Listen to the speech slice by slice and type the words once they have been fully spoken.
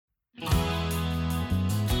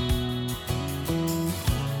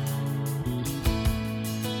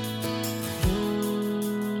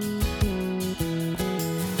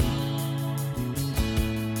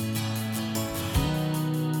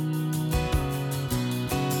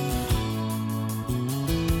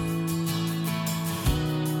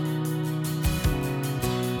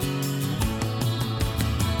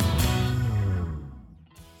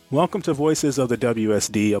Welcome to Voices of the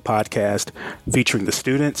WSD, a podcast featuring the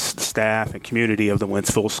students, the staff, and community of the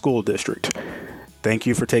Wentzville School District. Thank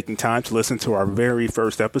you for taking time to listen to our very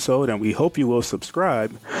first episode, and we hope you will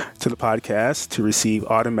subscribe to the podcast to receive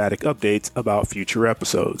automatic updates about future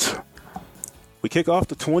episodes. We kick off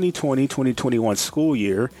the 2020-2021 school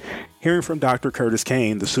year hearing from Dr. Curtis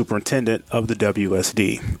Kane, the superintendent of the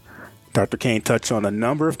WSD. Dr. Kane touched on a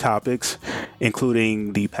number of topics,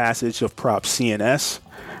 including the passage of Prop CNS,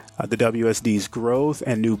 the WSD's growth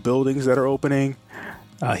and new buildings that are opening.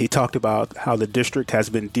 He talked about how the district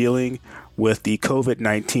has been dealing with the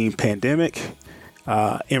COVID-19 pandemic.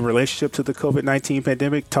 In relationship to the COVID-19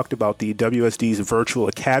 pandemic, talked about the WSD's virtual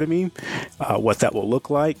academy, what that will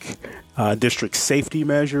look like, district safety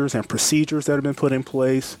measures and procedures that have been put in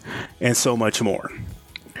place, and so much more.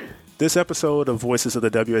 This episode of Voices of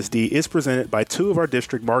the WSD is presented by two of our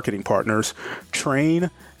district marketing partners,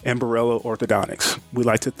 Trane and Borrello Orthodontics. We'd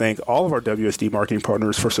like to thank all of our WSD marketing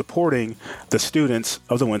partners for supporting the students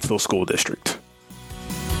of the Wentzville School District.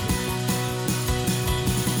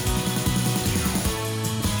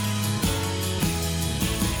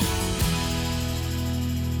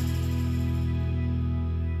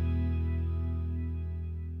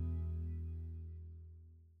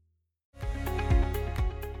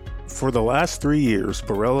 For the last 3 years,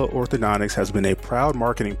 Borrello Orthodontics has been a proud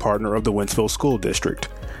marketing partner of the Wentzville School District.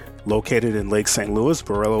 Located in Lake St. Louis,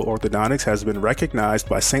 Borrello Orthodontics has been recognized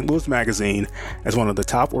by St. Louis Magazine as one of the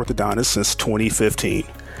top orthodontists since 2015.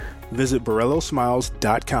 Visit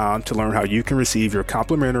BorrelloSmiles.com to learn how you can receive your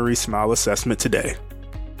complimentary smile assessment today.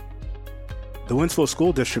 The Wentzville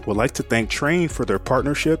School District would like to thank Trane for their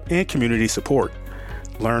partnership and community support.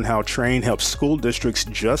 Learn how Trane helps school districts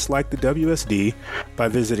just like the WSD by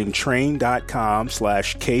visiting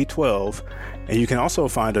trane.com/K12, and you can also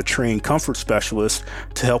find a Trane comfort specialist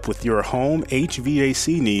to help with your home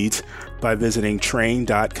HVAC needs by visiting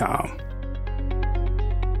trane.com.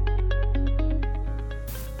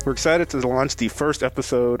 We're excited to launch the first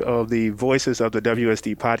episode of the Voices of the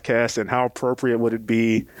WSD podcast, and how appropriate would it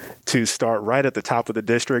be to start right at the top of the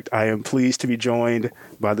district. I am pleased to be joined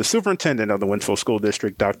by the superintendent of the Wentzville School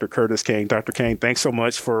District, Dr. Curtis Kane. Dr. Kane, thanks so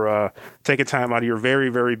much for taking time out of your very,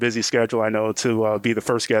 very busy schedule, I know, to be the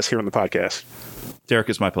first guest here on the podcast. Derek,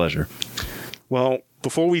 it's my pleasure. Well,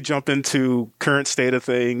 before we jump into current state of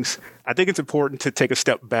things, I think it's important to take a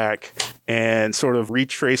step back and sort of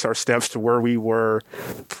retrace our steps to where we were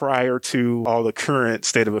prior to all the current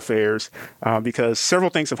state of affairs, because several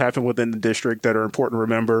things have happened within the district that are important to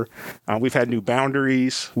remember. We've had new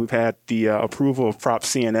boundaries. We've had the approval of Prop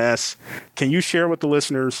CNS. Can you share with the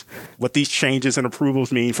listeners what these changes and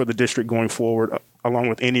approvals mean for the district going forward, along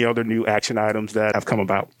with any other new action items that have come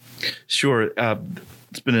about? Sure.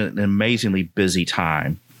 It's been an amazingly busy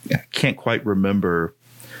time. I can't quite remember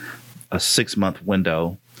a 6-month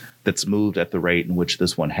window that's moved at the rate in which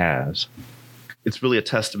this one has. It's really a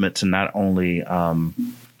testament to not only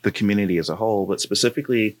the community as a whole, but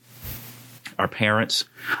specifically our parents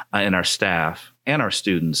and our staff and our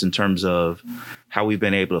students in terms of how we've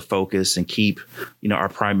been able to focus and keep, our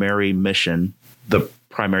primary mission, the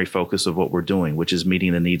primary focus of what we're doing, which is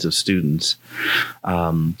meeting the needs of students.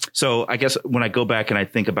 So I guess when I go back and I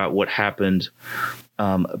think about what happened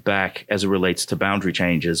back as it relates to boundary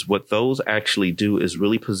changes, what those actually do is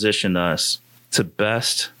really position us to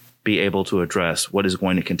best be able to address what is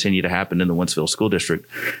going to continue to happen in the Wentzville School District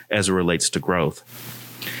as it relates to growth.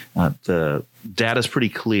 The data is pretty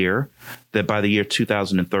clear that by the year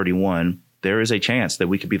 2031, there is a chance that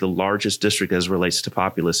we could be the largest district as it relates to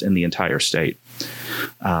populace in the entire state.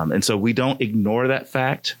 And so we don't ignore that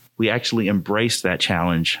fact. We actually embrace that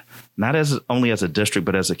challenge, not as only as a district,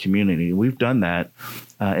 but as a community. We've done that.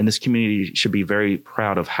 And this community should be very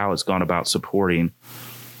proud of how it's gone about supporting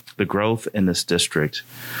the growth in this district,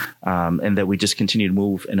 and that we just continue to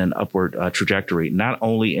move in an upward trajectory, not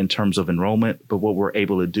only in terms of enrollment, but what we're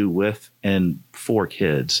able to do with and for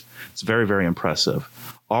kids. It's very, very impressive.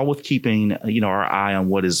 All with keeping, our eye on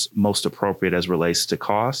what is most appropriate as relates to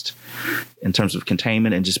cost in terms of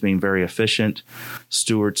containment and just being very efficient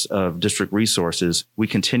stewards of district resources. We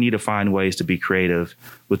continue to find ways to be creative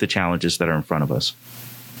with the challenges that are in front of us.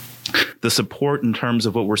 The support in terms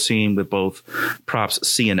of what we're seeing with both props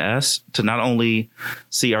C and S to not only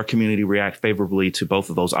see our community react favorably to both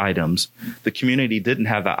of those items, the community didn't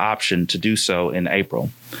have the option to do so in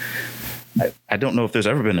April. I don't know if there's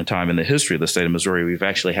ever been a time in the history of the state of Missouri we've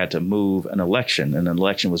actually had to move an election, and an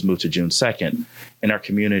election was moved to June 2nd. And our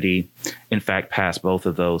community, in fact, passed both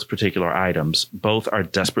of those particular items. Both are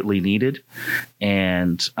desperately needed.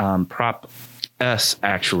 And Prop S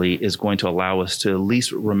actually is going to allow us to at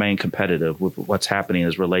least remain competitive with what's happening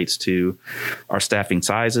as relates to our staffing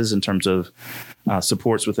sizes in terms of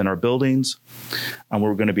supports within our buildings.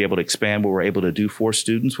 We're going to be able to expand what we're able to do for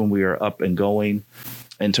students when we are up and going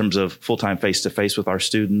in terms of full-time face-to-face with our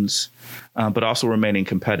students, but also remaining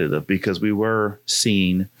competitive because we were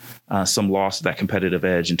seeing some loss of that competitive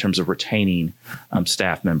edge in terms of retaining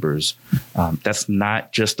staff members. That's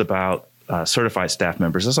not just about certified staff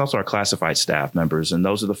members. That's also our classified staff members. And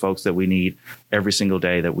those are the folks that we need every single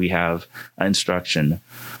day that we have instruction.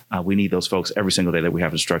 We need those folks every single day that we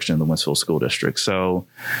have instruction in the Wentzville School District. So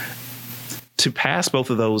to pass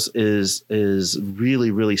both of those is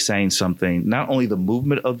really, really saying something, not only the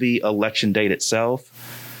movement of the election date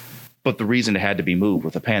itself, but the reason it had to be moved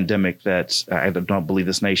with a pandemic that I don't believe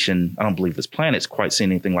this planet's quite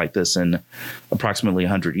seen anything like this in approximately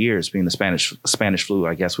 100 years, being the Spanish flu,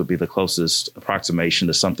 I guess, would be the closest approximation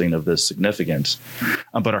to something of this significance.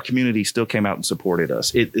 But our community still came out and supported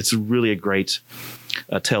us. It's really a great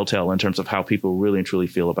telltale in terms of how people really and truly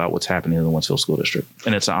feel about what's happening in the Wentzville School District.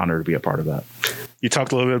 And it's an honor to be a part of that. You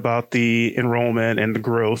talked a little bit about the enrollment and the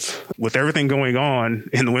growth. With everything going on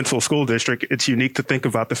in the Wentzville School District, it's unique to think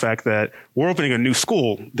about the fact that we're opening a new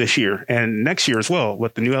school this year and next year as well,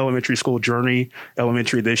 with the new elementary school, Journey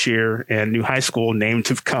Elementary, this year, and new high school named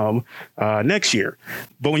to come next year.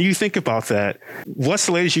 But when you think about that, what's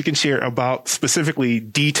the latest you can share about specifically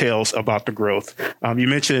details about the growth? You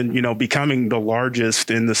mentioned, becoming the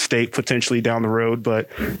largest in the state potentially down the road, but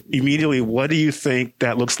immediately, what do you think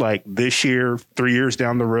that looks like this year, 3 years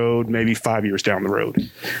down the road, maybe 5 years down the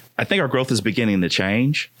road? I think our growth is beginning to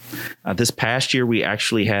change. This past year, we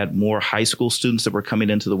actually had more high school students that were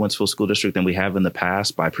coming into the Wentzville School District than we have in the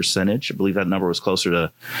past by percentage. I believe that number was closer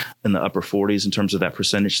to in the upper 40s in terms of that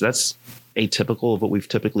percentage. That's atypical of what we've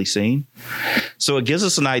typically seen. So it gives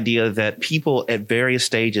us an idea that people at various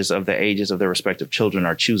stages of the ages of their respective children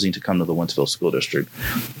are choosing to come to the Wentzville School District.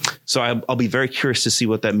 So I'll be very curious to see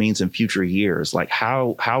what that means in future years. Like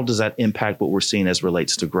how does that impact what we're seeing as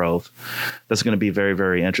relates to growth? That's going to be very,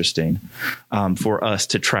 very interesting for us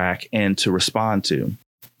to track and to respond to.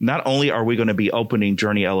 Not only are we going to be opening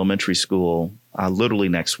Journey Elementary School literally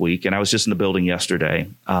next week, and I was just in the building yesterday.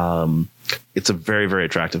 It's a very, very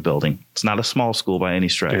attractive building. It's not a small school by any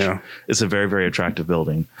stretch. Yeah. It's a very, very attractive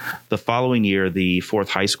building. The following year, the fourth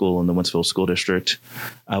high school in the Wentzville School District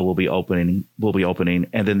will be opening.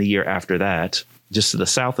 And then the year after that, just to the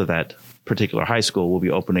south of that particular high school, we'll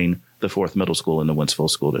be opening the fourth middle school in the Wentzville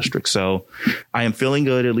School District. So I am feeling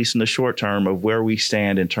good, at least in the short term, of where we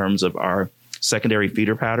stand in terms of our secondary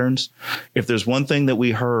feeder patterns. If there's one thing that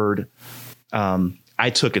we heard, I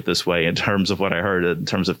took it this way in terms of what I heard in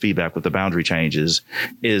terms of feedback with the boundary changes,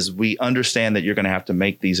 is we understand that you're going to have to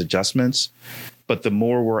make these adjustments, but the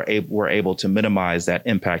more we're able to minimize that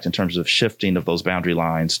impact in terms of shifting of those boundary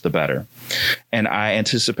lines, the better. And I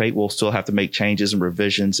anticipate we'll still have to make changes and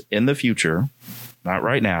revisions in the future, not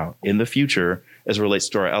right now, in the future, as it relates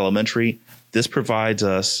to our elementary. This provides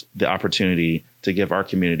us the opportunity to give our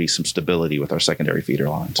community some stability with our secondary feeder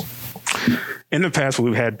lines. In the past, when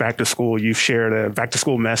we've had back to school, you've shared a back to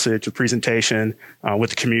school message, a presentation with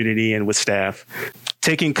the community and with staff.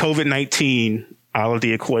 Taking COVID-19 out of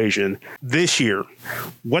the equation this year,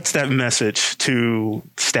 what's that message to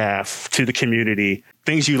staff, to the community,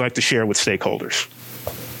 things you'd like to share with stakeholders?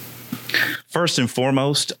 First and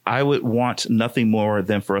foremost, I would want nothing more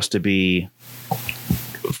than for us to be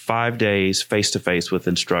 5 days face-to-face with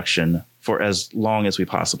instruction for as long as we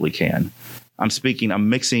possibly can. I'm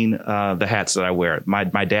mixing the hats that I wear.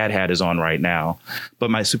 My dad hat is on right now,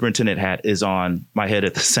 but my superintendent hat is on my head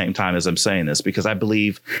at the same time as I'm saying this, because I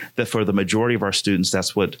believe that for the majority of our students,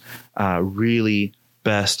 that's what really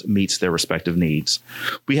best meets their respective needs.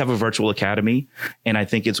 We have a virtual academy, and I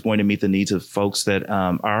think it's going to meet the needs of folks that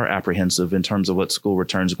are apprehensive in terms of what school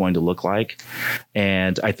return is going to look like.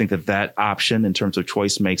 And I think that option in terms of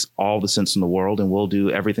choice makes all the sense in the world, and we'll do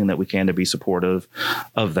everything that we can to be supportive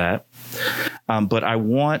of that. But I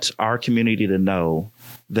want our community to know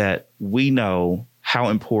that we know how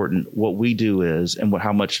important what we do is, and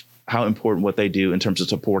how important what they do in terms of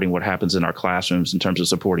supporting what happens in our classrooms, in terms of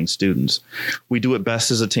supporting students. We do it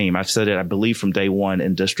best as a team. I've said it, I believe, from day one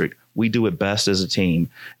in district. we do it best as a team.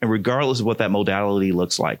 And regardless of what that modality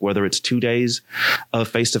looks like, whether it's 2 days of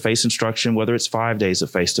face-to-face instruction, whether it's 5 days of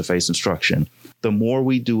face-to-face instruction, the more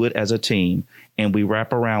we do it as a team and we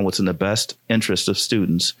wrap around what's in the best interest of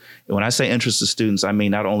students. And when I say interest of students, I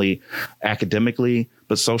mean not only academically,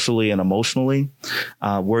 but socially and emotionally,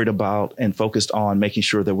 worried about and focused on making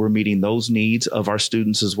sure that we're meeting those needs of our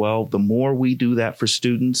students as well. The more we do that for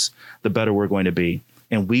students, the better we're going to be.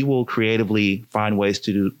 And we will creatively find ways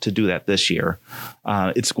to do that this year.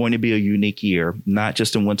 It's going to be a unique year, not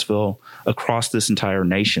just in Wentzville, across this entire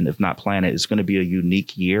nation, if not planet. It's going to be a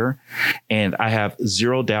unique year. And I have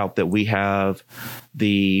zero doubt that we have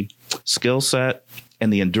the skill set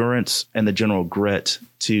and the endurance and the general grit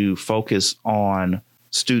to focus on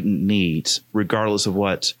student needs, regardless of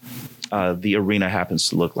what the arena happens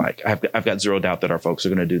to look like. I've got zero doubt that our folks are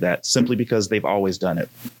going to do that simply because they've always done it.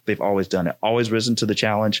 They've always done it, always risen to the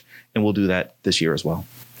challenge, and we'll do that this year as well.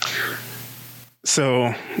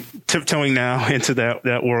 So tiptoeing now into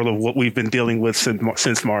that world of what we've been dealing with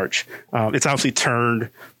since March, it's obviously turned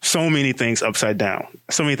so many things upside down,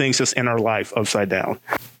 so many things just in our life upside down.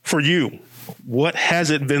 For you, what has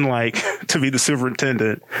it been like to be the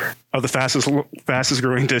superintendent of the fastest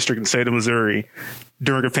growing district in the state of Missouri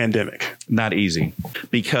during a pandemic? Not easy,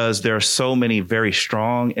 because there are so many very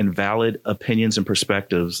strong and valid opinions and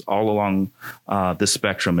perspectives all along the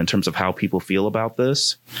spectrum in terms of how people feel about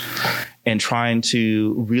this, and trying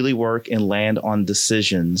to really work and land on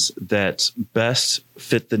decisions that best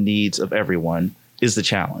fit the needs of everyone is the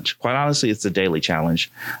challenge. Quite honestly, it's a daily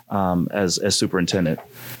challenge as superintendent.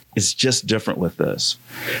 It's just different with this.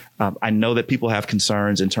 I know that people have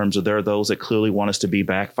concerns in terms of there are those that clearly want us to be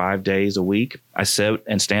back 5 days a week. I said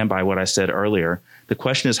and stand by what I said earlier. The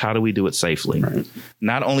question is, how do we do it safely? Right.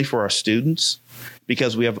 Not only for our students,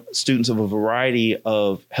 because we have students of a variety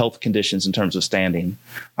of health conditions in terms of standing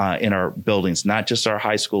in our buildings, not just our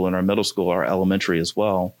high school and our middle school, our elementary as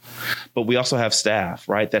well. But we also have staff,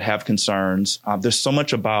 right, that have concerns. There's so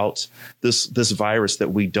much about this virus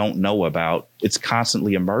that we don't know about. It's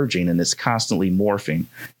constantly emerging and it's constantly morphing.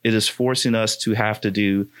 It is forcing us to have to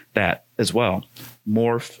do that as well.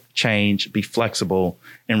 Morph, change, be flexible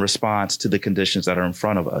in response to the conditions that are in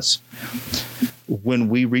front of us. When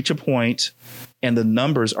we reach a point and the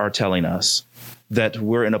numbers are telling us that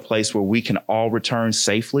we're in a place where we can all return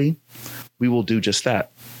safely, we will do just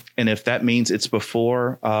that. And if that means it's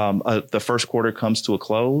before the first quarter comes to a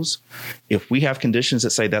close, if we have conditions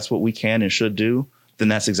that say that's what we can and should do, then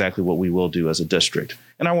that's exactly what we will do as a district.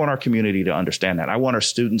 And I want our community to understand that. I want our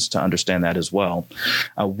students to understand that as well.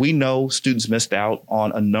 We know students missed out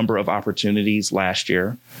on a number of opportunities last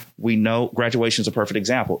year. We know graduation is a perfect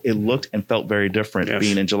example. It looked and felt very different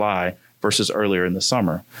being in July versus earlier in the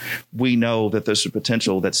summer. We know that there's a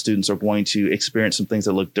potential that students are going to experience some things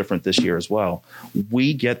that look different this year as well.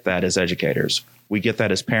 We get that as educators. We get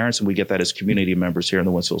that as parents, and we get that as community members here in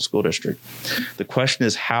the Wentzville School District. The question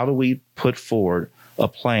is, how do we put forward a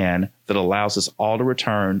plan that allows us all to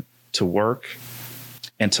return to work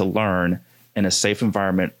and to learn in a safe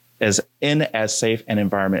environment, as safe an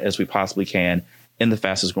environment as we possibly can in the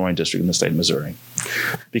fastest growing district in the state of Missouri?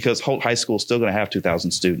 Because Holt High School is still going to have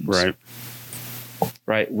 2,000 students.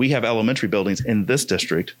 Right. We have elementary buildings in this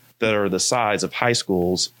district that are the size of high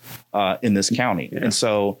schools in this county. Yeah. And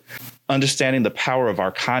so understanding the power of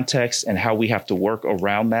our context and how we have to work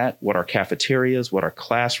around that, what our cafeterias, what our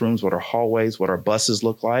classrooms, what our hallways, what our buses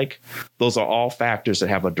look like, those are all factors that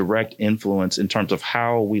have a direct influence in terms of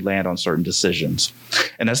how we land on certain decisions.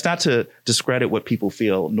 And that's not to discredit what people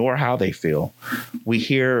feel, nor how they feel. We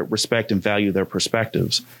hear, respect, and value their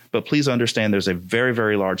perspectives. But please understand there's a very,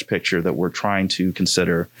 very large picture that we're trying to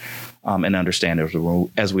consider and understand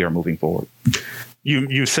as we are moving forward.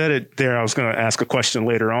 You said it there. I was going to ask a question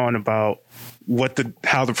later on about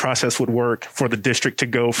how the process would work for the district to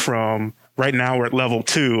go from right now we're at level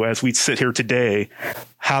 2 as we sit here today,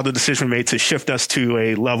 how the decision made to shift us to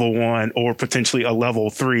a level 1 or potentially a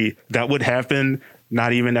level 3 that would happen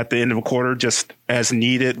not even at the end of a quarter, just as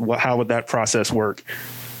needed. How would that process work?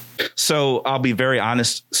 So I'll be very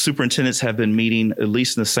honest. Superintendents have been meeting, at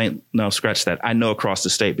least in scratch that. I know across the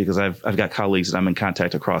state because I've got colleagues that I'm in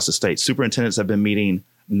contact across the state. Superintendents have been meeting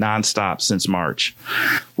nonstop since March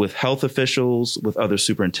with health officials, with other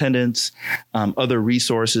superintendents, other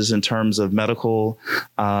resources in terms of medical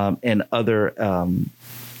and other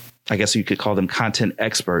I guess you could call them content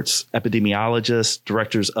experts, epidemiologists,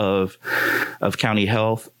 directors of county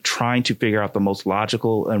health, trying to figure out the most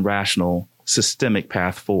logical and rational systemic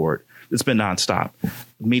path forward. It's been nonstop,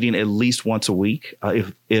 meeting at least once a week,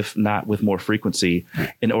 if not with more frequency,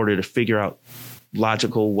 in order to figure out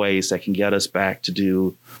logical ways that can get us back to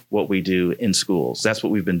do what we do in schools. That's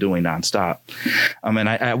what we've been doing nonstop. And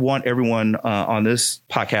I want everyone on this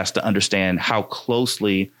podcast to understand how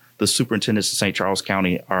closely the superintendents of St. Charles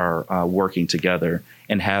County are working together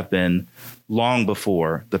and have been long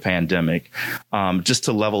before the pandemic, just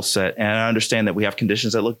to level set. And I understand that we have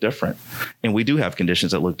conditions that look different. And we do have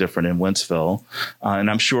conditions that look different in Wentzville.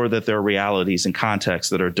 And I'm sure that there are realities and contexts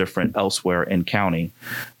that are different elsewhere in county.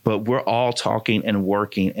 But we're all talking and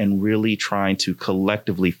working and really trying to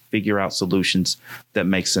collectively figure out solutions that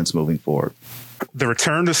make sense moving forward. The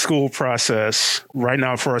return to school process right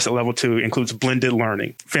now for us at level 2 includes blended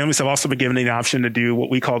learning. Families have also been given the option to do what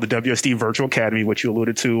we call the WSD Virtual Academy, which you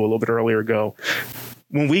alluded to a little bit earlier ago.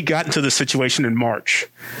 When we got into the situation in March,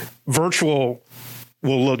 virtual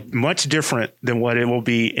will look much different than what it will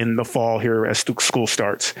be in the fall here as school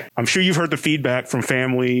starts. I'm sure you've heard the feedback from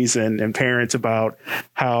families and parents about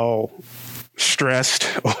how stressed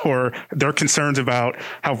or their concerns about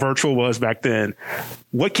how virtual was back then.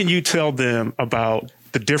 What can you tell them about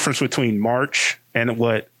the difference between March and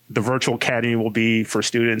what the virtual academy will be for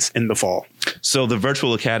students in the fall? So the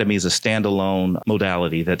virtual academy is a standalone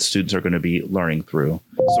modality that students are going to be learning through.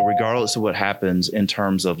 So regardless of what happens in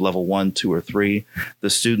terms of level 1, 2, or 3, the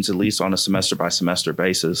students, at least on a semester by semester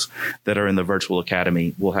basis that are in the virtual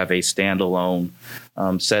academy, will have a standalone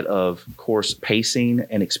set of course pacing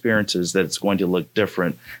and experiences that it's going to look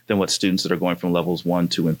different than what students that are going from levels 1,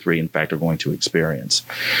 2, and 3, in fact, are going to experience.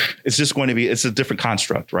 It's just going to be, it's a different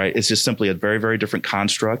construct, right? It's just simply a very, very different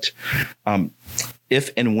construct. If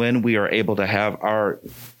and when we are able to have our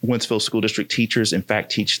Wentzville School District teachers, in fact,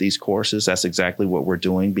 teach these courses, that's exactly what we're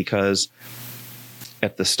doing, because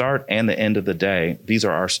at the start and the end of the day, these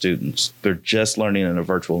are our students. They're just learning in a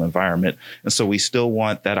virtual environment. And so we still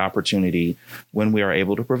want that opportunity, when we are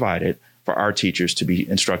able to provide it, for our teachers to be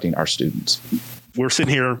instructing our students. We're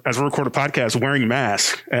sitting here as we record a podcast wearing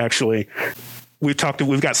masks, actually. We've got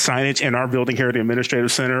signage in our building here at the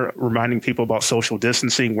Administrative Center reminding people about social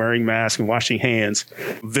distancing, wearing masks, and washing hands.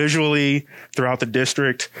 Visually, throughout the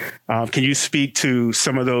district, can you speak to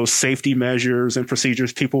some of those safety measures and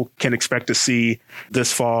procedures people can expect to see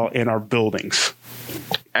this fall in our buildings?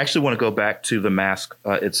 I actually want to go back to the mask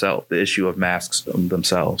itself, the issue of masks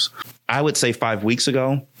themselves. I would say 5 weeks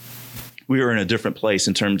ago, we were in a different place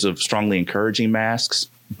in terms of strongly encouraging masks.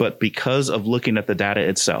 But because of looking at the data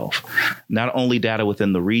itself, not only data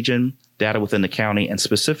within the region, data within the county, and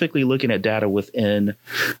specifically looking at data within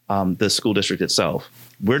the school district itself,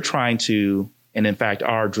 we're trying to, and in fact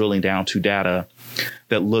are drilling down to data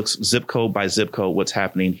that looks zip code by zip code what's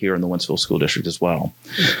happening here in the Wentzville School District as well.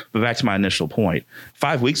 But back to my initial point,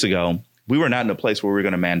 5 weeks ago, we were not in a place where we were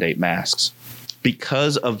going to mandate masks.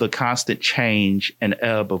 Because of the constant change and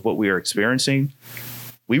ebb of what we are experiencing,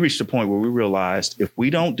 we reached a point where we realized if we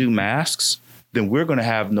don't do masks, then we're going to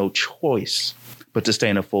have no choice but to stay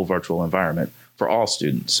in a full virtual environment for all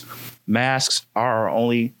students. Masks are our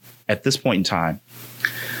only, at this point in time,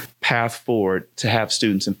 path forward to have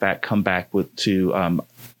students, in fact, come back to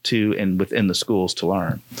and within the schools to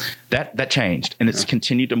learn. That changed, and it's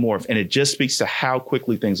continued to morph, and it just speaks to how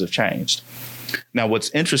quickly things have changed. Now, what's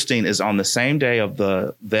interesting is on the same day of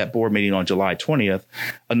that board meeting on July 20th,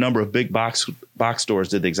 a number of big box stores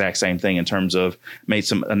did the exact same thing in terms of made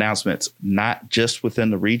some announcements, not just within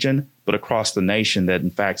the region, but across the nation that,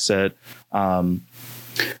 in fact, said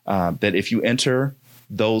that if you enter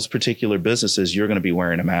those particular businesses, you're going to be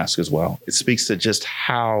wearing a mask as well. It speaks to just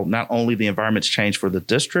how not only the environment's changed for the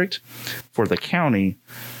district, for the county,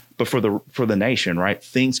 but for the nation, right?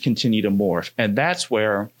 Things continue to morph. And that's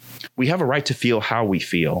where we have a right to feel how we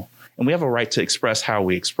feel, and we have a right to express how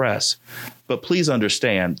we express. But please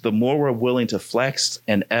understand, the more we're willing to flex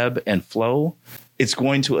and ebb and flow, it's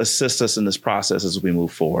going to assist us in this process as we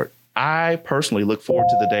move forward. I personally look forward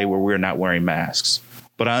to the day where we're not wearing masks,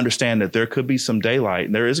 but I understand that there could be some daylight,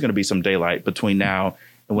 and there is going to be some daylight between now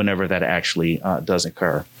and whenever that actually does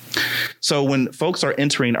occur. So when folks are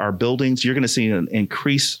entering our buildings, you're going to see an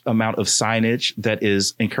increased amount of signage that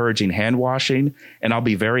is encouraging hand washing. And I'll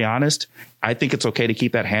be very honest, I think it's okay to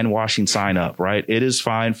keep that hand washing sign up, right? It is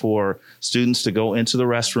fine for students to go into the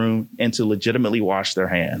restroom and to legitimately wash their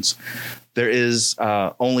hands. There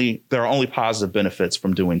are only positive benefits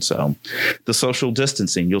from doing so. The social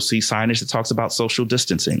distancing, you'll see signage that talks about social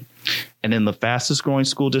distancing. And in the fastest growing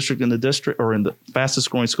school district in the district, or in the fastest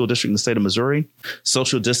growing school district in the state of Missouri,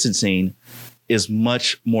 social distancing is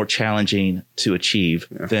much more challenging to achieve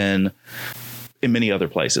than in many other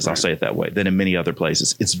places. I'll say it that way, than in many other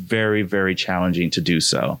places. It's very, very challenging to do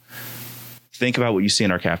so. think about what you see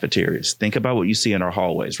in our cafeterias. Think about what you see in our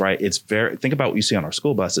hallways, right? Think about what you see on our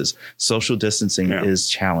school buses. Social distancing is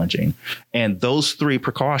challenging. And those three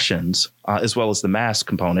precautions, as well as the mask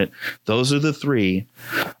component, those are the three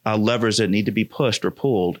levers that need to be pushed or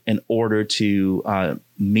pulled in order to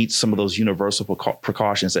meet some of those universal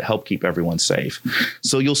precautions that help keep everyone safe.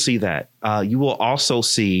 So you'll see that. You will also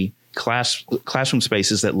see classroom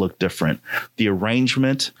spaces that look different. The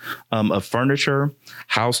arrangement of furniture,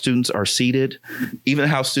 how students are seated, even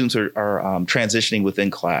how students are transitioning within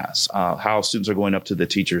class, how students are going up to the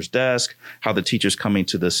teacher's desk, how the teacher's coming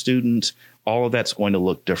to the student. All of that's going to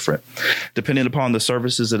look different. Depending upon the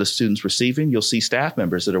services that a student's receiving, you'll see staff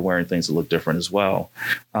members that are wearing things that look different as well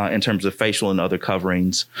in terms of facial and other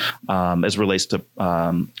coverings as relates to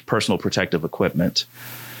personal protective equipment.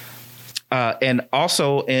 And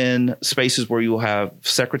also in spaces where you will have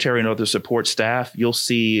secretary and other support staff, you'll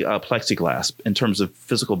see plexiglass in terms of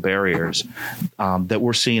physical barriers that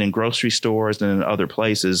we're seeing in grocery stores and in other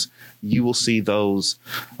places. You will see those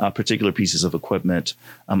particular pieces of equipment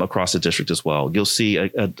across the district as well. You'll see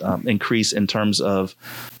an increase in terms of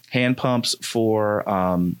hand pumps for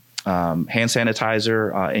hand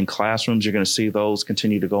sanitizer in classrooms. You're going to see those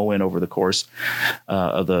continue to go in over the course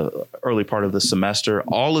of the early part of the semester.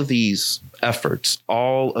 All of these efforts,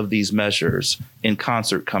 all of these measures in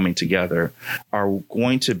concert coming together are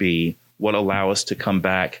going to be what allow us to come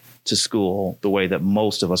back to school the way that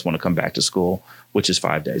most of us want to come back to school, which is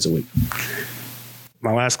 5 days a week.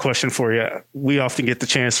 My last question for you. We often get the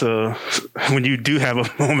chance to, when you do have a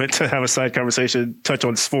moment to have a side conversation, touch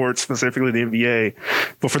on sports, specifically the NBA.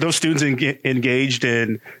 But for those students engaged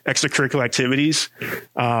in extracurricular activities,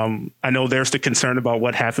 I know there's the concern about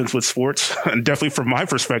what happens with sports. And definitely from my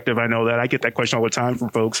perspective, I know that I get that question all the time from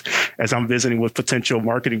folks as I'm visiting with potential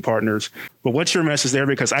marketing partners. But what's your message there?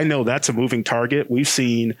 Because I know that's a moving target. We've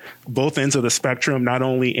seen both ends of the spectrum, not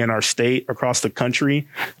only in our state, across the country.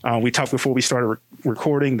 We talked before we started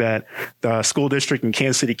recording that the school district in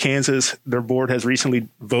Kansas City, Kansas, their board has recently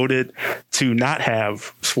voted to not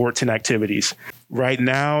have sports and activities. Right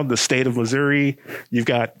now, the state of Missouri, you've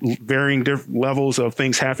got varying levels of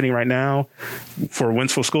things happening right now. For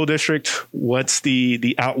Wentzville School District, what's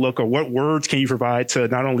the outlook, or what words can you provide to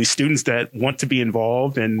not only students that want to be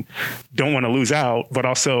involved and don't want to lose out, but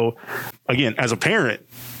also, again, as a parent,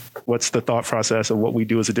 what's the thought process of what we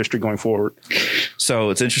do as a district going forward? So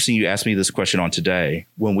it's interesting you asked me this question on today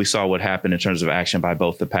when we saw what happened in terms of action by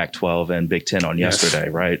both the Pac-12 and Big Ten on yesterday,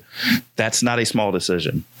 right? That's not a small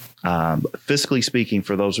decision. Fiscally speaking,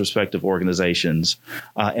 for those respective organizations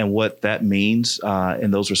and what that means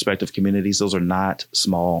in those respective communities, those are not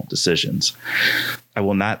small decisions. I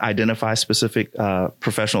will not identify specific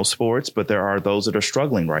professional sports, but there are those that are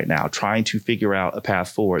struggling right now, trying to figure out a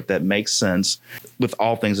path forward that makes sense with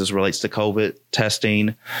all things as relates to COVID,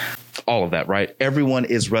 testing, all of that, right? Everyone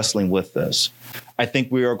is wrestling with this. I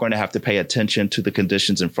think we are going to have to pay attention to the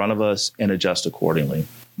conditions in front of us and adjust accordingly,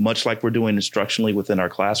 much like we're doing instructionally within our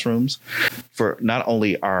classrooms for not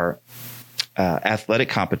only our athletic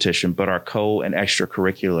competition, but our co and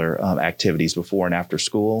extracurricular activities before and after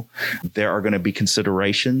school. There are going to be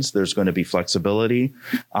considerations. There's going to be flexibility.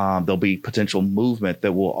 There'll be potential movement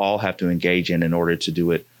that we'll all have to engage in order to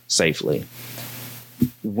do it safely.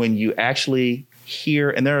 When you actually hear,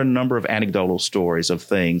 and there are a number of anecdotal stories of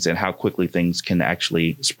things and how quickly things can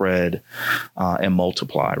actually spread and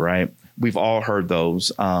multiply, right? We've all heard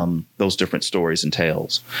those different stories and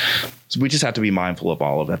tales. So we just have to be mindful of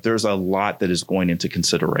all of that. There's a lot that is going into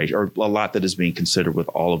consideration, or a lot that is being considered with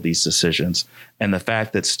all of these decisions. And the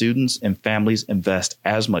fact that students and families invest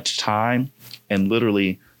as much time and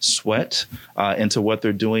literally sweat into what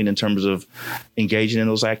they're doing in terms of engaging in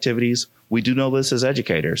those activities, we do know this as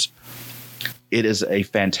educators. It is a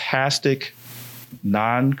fantastic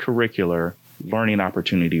non-curricular learning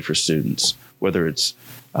opportunity for students, whether it's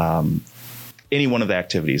any one of the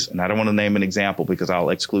activities. And I don't want to name an example because I'll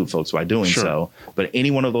exclude folks by doing so. But any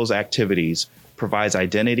one of those activities provides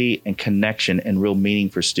identity and connection and real meaning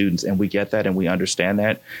for students. And we get that and we understand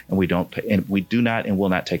that. And we do not and will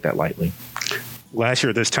not take that lightly. Last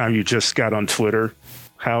year, this time you just got on Twitter.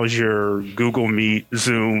 How's your Google Meet,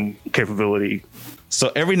 Zoom capability? So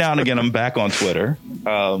every now and again, I'm back on Twitter.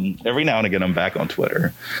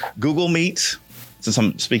 Google Meet, since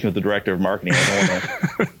I'm speaking with the director of marketing,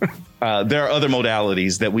 there are other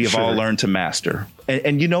modalities that we have all learned to master.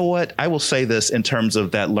 And you know what? I will say this in terms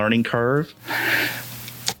of that learning curve.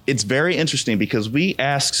 It's very interesting because we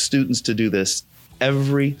ask students to do this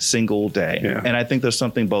every single day. Yeah. And I think there's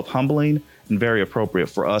something both humbling and very appropriate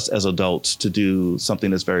for us as adults to do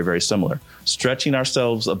something that's very, very similar, stretching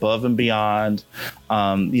ourselves above and beyond,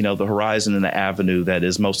 the horizon and the avenue that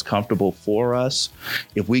is most comfortable for us.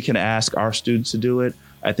 If we can ask our students to do it,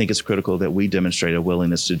 I think it's critical that we demonstrate a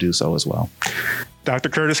willingness to do so as well. Dr.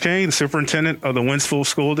 Curtis Kane, Superintendent of the Wentzville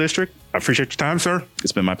School District, I appreciate your time, sir.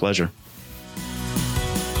 It's been my pleasure.